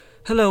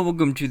Hello,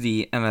 welcome to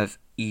the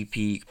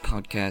MFEP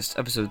podcast,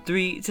 episode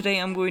 3. Today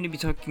I'm going to be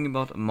talking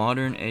about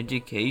modern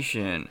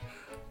education.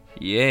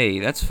 Yay,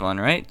 that's fun,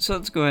 right? So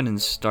let's go ahead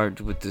and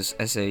start with this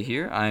essay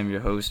here. I'm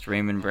your host,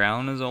 Raymond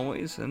Brown, as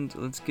always, and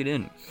let's get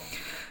in.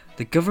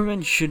 The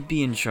government should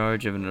be in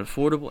charge of an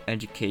affordable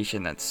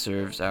education that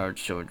serves our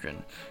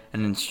children,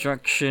 an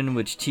instruction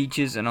which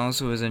teaches and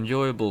also is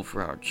enjoyable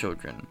for our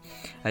children.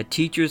 A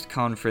teachers'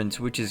 conference,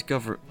 which is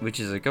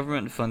a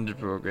government-funded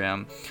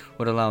program,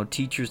 would allow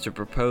teachers to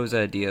propose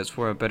ideas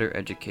for a better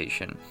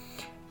education.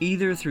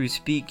 Either through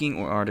speaking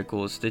or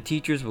articles, the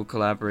teachers will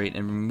collaborate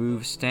and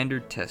remove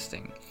standard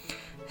testing.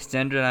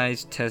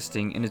 Standardized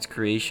testing in its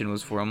creation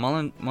was for a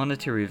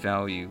monetary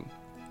value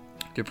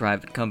to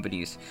private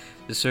companies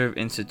to serve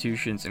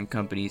institutions and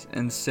companies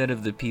instead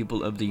of the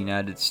people of the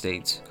United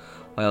States.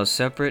 While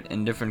separate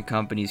and different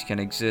companies can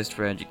exist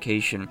for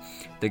education,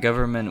 the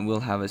government will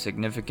have a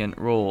significant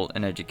role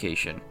in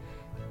education.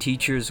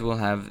 Teachers will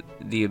have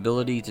the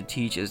ability to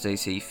teach as they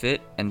see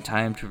fit and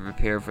time to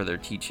prepare for their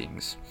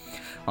teachings.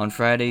 On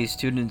Fridays,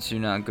 students do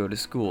not go to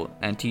school,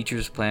 and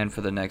teachers plan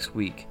for the next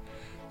week.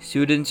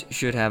 Students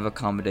should have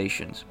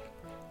accommodations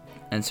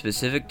and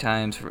specific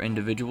times for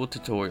individual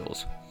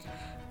tutorials.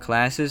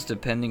 Classes,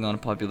 depending on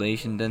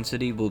population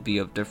density, will be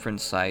of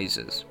different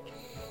sizes.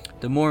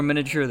 The more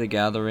miniature the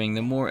gathering,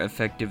 the more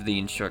effective the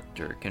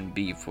instructor can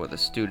be for the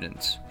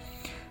students.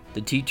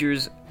 The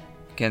teachers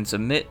can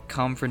submit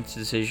conference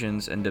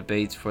decisions and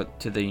debates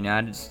to the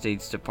United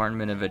States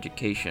Department of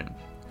Education.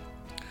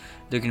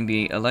 There can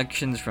be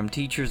elections from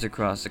teachers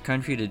across the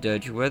country to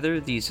judge whether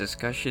these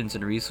discussions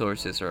and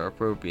resources are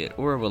appropriate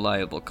or a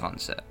reliable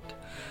concept.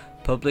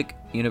 Public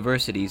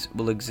universities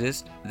will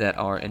exist that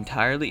are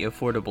entirely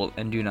affordable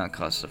and do not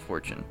cost a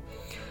fortune.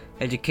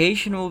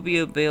 Education will be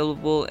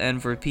available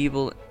and for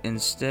people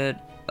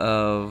instead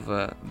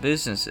of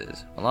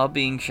businesses.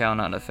 Lobbying shall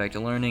not affect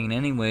learning in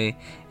any way,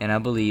 and I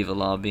believe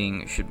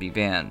lobbying should be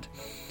banned.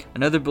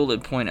 Another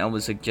bullet point I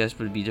would suggest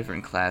would be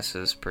different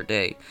classes per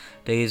day.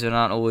 Days are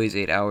not always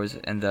 8 hours,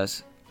 and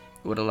thus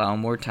would allow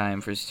more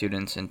time for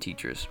students and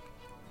teachers.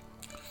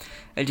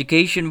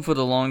 Education for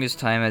the longest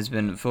time has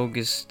been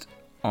focused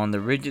on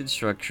the rigid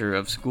structure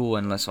of school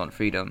and less on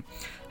freedom.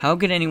 How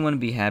can anyone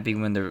be happy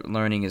when their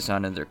learning is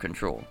not in their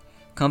control?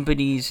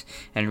 Companies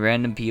and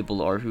random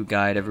people are who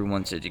guide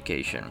everyone's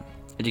education.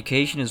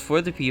 Education is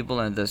for the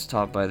people and thus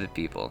taught by the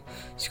people.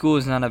 School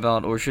is not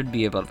about or should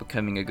be about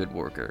becoming a good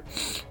worker.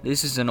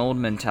 This is an old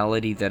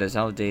mentality that is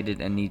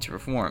outdated and needs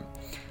reform.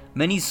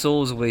 Many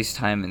souls waste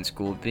time in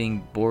school,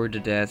 being bored to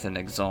death and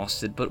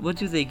exhausted, but what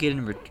do they get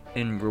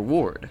in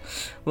reward?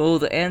 Well,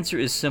 the answer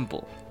is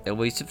simple: a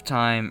waste of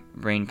time,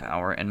 brain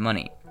power, and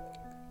money.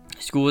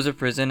 School is a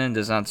prison and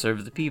does not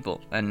serve the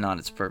people, and not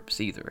its purpose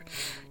either.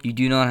 You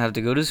do not have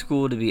to go to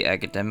school to be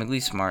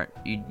academically smart.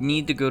 You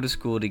need to go to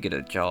school to get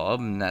a job,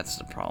 and that's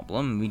the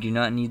problem. We do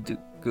not need to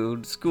go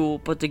to school,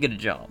 but to get a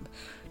job.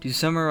 To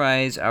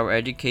summarize our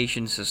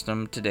education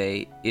system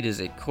today, it is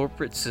a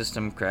corporate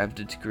system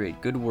crafted to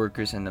create good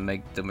workers and to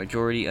make the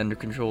majority under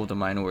control of the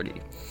minority.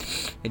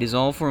 It is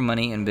all for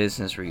money and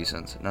business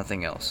reasons,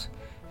 nothing else.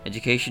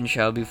 Education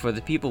shall be for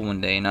the people one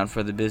day, not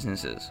for the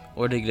businesses,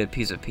 or to get a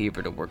piece of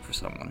paper to work for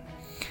someone.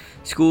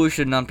 School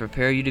should not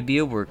prepare you to be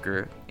a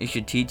worker, it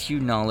should teach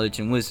you knowledge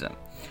and wisdom.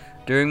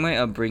 During my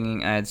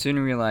upbringing, I had soon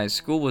realized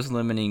school was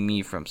limiting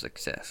me from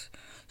success.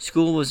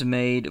 School was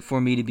made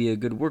for me to be a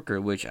good worker,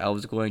 which I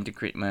was going to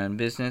create my own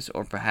business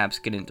or perhaps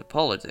get into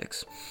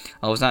politics.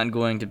 I was not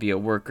going to be a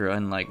worker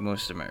unlike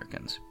most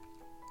Americans.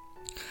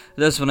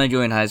 Thus, when I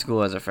joined high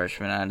school as a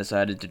freshman, I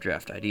decided to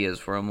draft ideas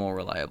for a more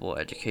reliable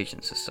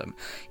education system,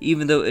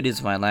 even though it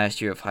is my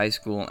last year of high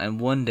school, and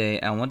one day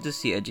I want to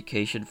see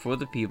education for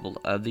the people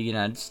of the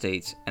United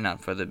States and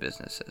not for the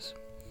businesses.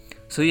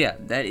 So yeah,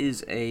 that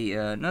is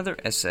another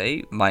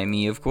essay by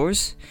me, of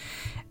course,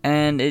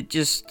 and it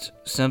just,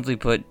 simply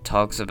put,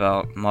 talks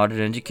about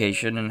modern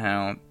education and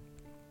how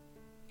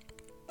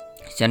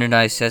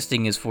standardized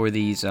testing is for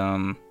these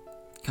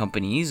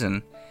companies,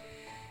 and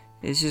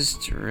it's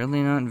just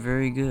really not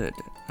very good,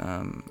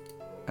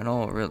 at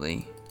all,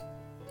 really.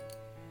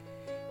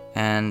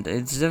 And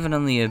it's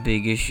definitely a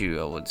big issue,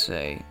 I would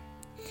say,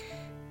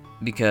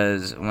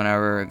 because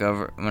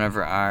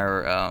whenever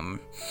our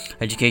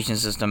education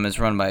system is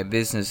run by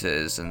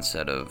businesses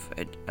instead of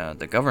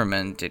the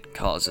government, it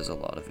causes a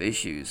lot of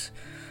issues.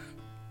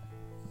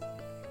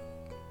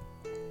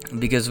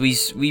 Because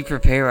we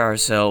prepare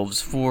ourselves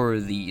for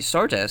the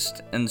STAR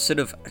test instead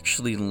of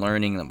actually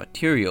learning the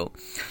material.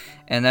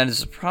 And that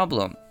is a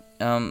problem,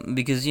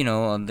 because,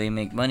 they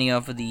make money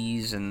off of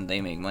these, and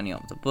they make money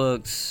off the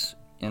books,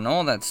 and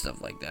all that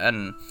stuff like that,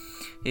 and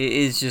it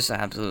is just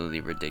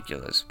absolutely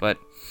ridiculous. But,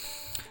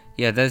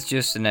 yeah, that's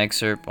just an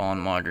excerpt on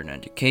modern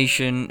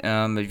education.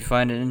 If you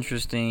find it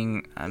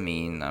interesting,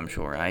 I'm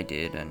sure I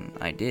did,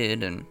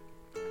 and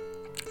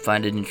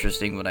find it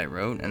interesting what I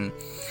wrote, and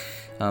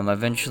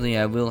eventually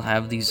I will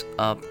have these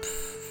up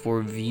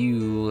for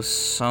view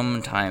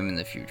sometime in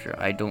the future.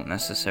 I don't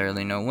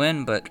necessarily know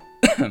when, but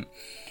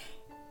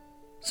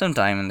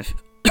sometime in the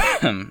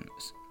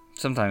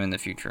sometime in the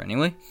future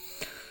anyway.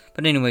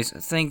 But anyways,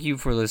 thank you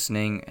for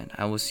listening, and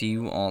I will see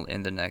you all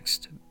in the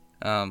next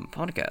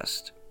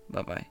podcast.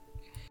 Bye-bye.